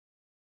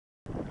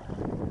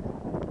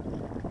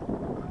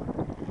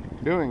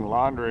Doing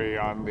laundry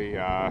on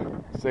the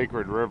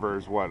sacred river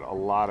is what a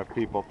lot of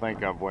people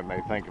think of when they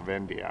think of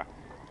India.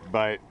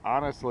 But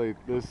honestly,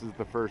 this is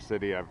the first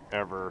city I've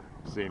ever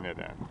seen it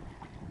in.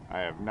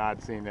 I have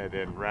not seen it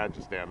in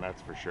Rajasthan,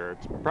 that's for sure.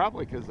 It's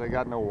probably because they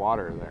got no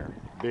water there,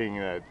 being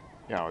that,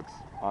 it's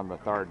on the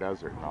Thar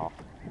Desert and all.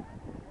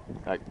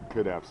 That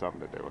could have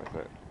something to do with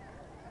it.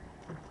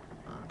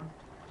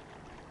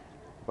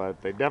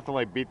 But they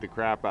definitely beat the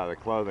crap out of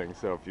the clothing,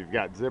 so if you've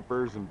got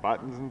zippers and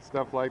buttons and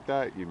stuff like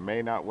that, you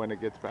may not when it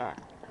gets back.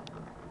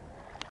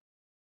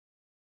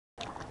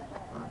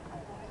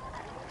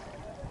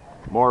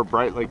 More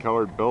brightly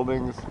colored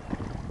buildings.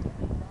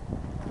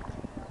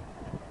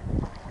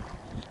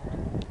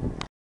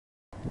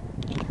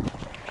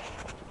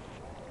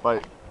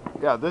 But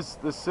yeah, this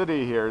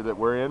city here that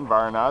we're in,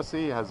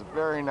 Varanasi, has a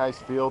very nice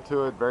feel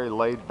to it, very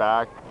laid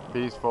back,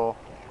 peaceful.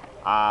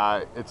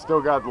 It's still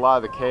got a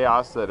lot of the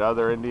chaos that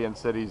other Indian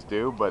cities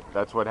do, but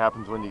that's what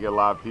happens when you get a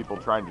lot of people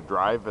trying to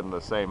drive in the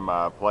same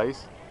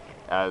place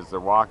as they're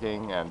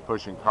walking and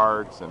pushing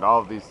carts and all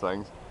of these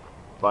things.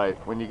 But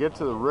when you get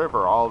to the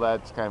river, all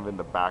that's kind of in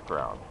the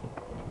background.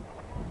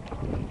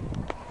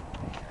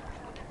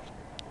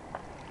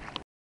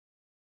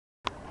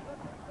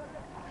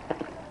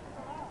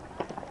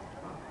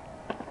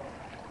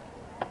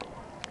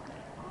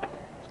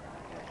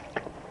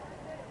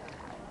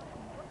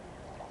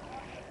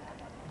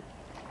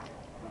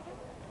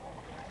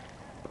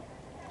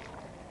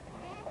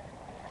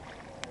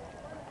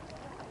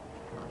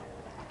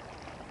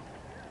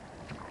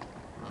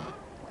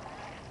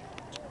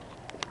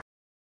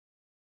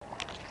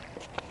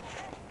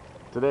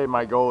 Today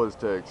my goal is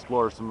to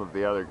explore some of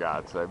the other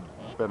ghats. I've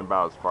been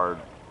about as far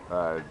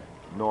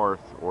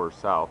north or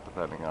south,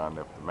 depending on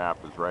if the map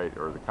is right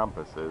or the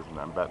compass is, and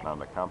I'm betting on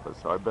the compass.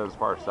 So I've been as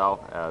far south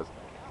as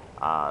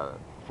the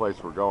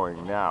place we're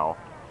going now.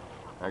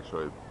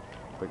 Actually,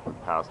 I think we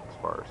passed as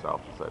far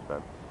south as I've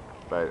been.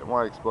 But I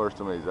want to explore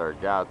some of these other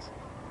ghats,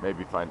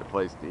 maybe find a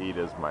place to eat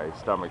as my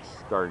stomach's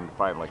starting to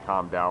finally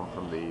calm down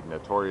from the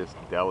notorious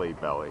Delhi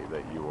belly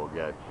that you will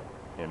get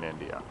in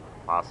India,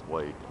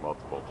 possibly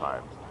multiple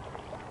times.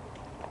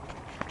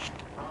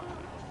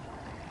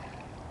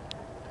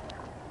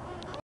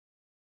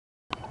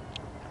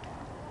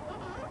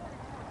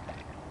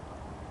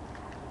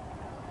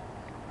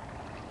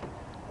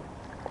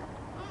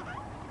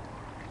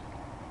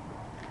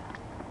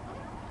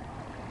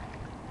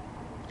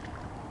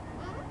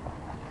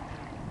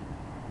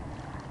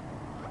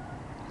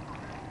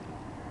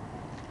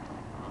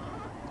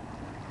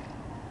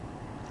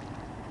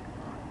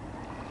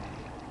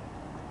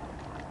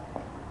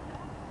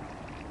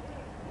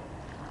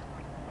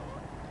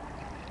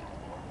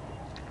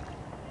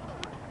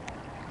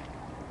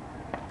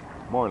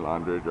 More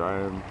laundry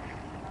drying.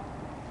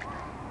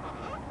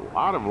 A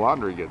lot of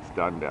laundry gets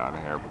done down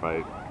here,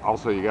 but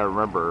also you got to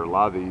remember a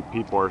lot of the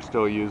people are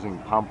still using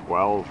pump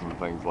wells and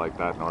things like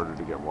that in order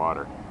to get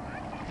water.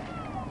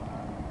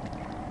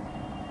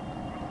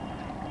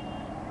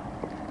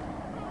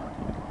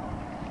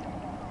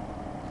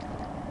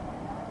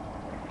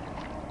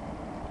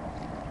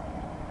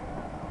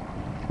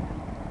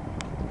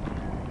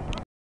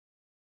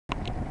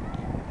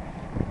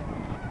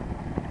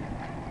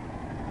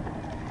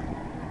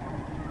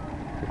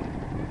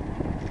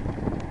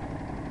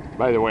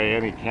 By the way,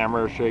 any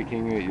camera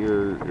shaking that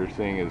you're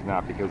seeing is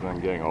not because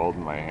I'm getting old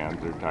and my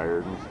hands are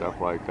tired and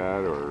stuff like that,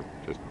 or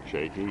just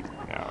shaky.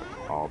 No,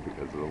 it's all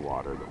because of the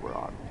water that we're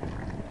on.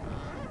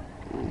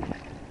 Ooh,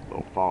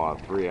 little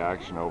Fallout 3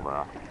 action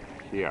over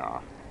here. Yeah.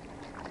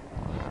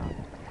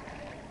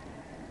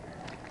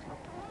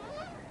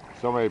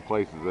 So many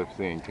places I've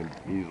seen can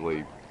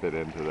easily fit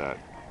into that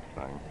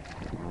thing.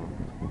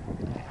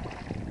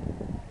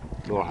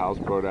 Little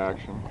houseboat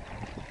action.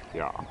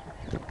 Yeah.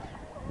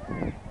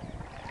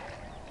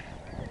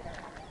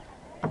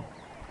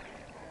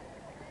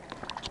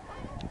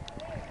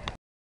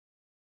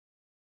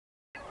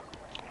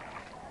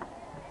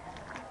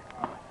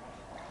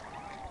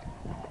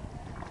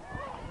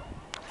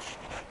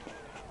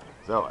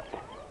 So,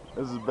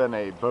 this has been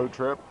a boat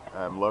trip.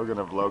 I'm Logan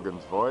of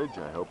Logan's Voyage.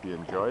 I hope you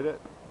enjoyed it.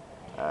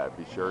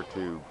 Be sure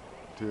to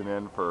tune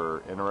in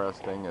for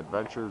interesting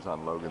adventures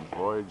on Logan's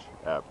Voyage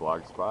at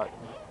Blogspot.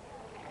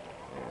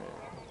 And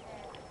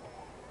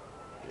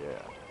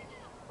yeah.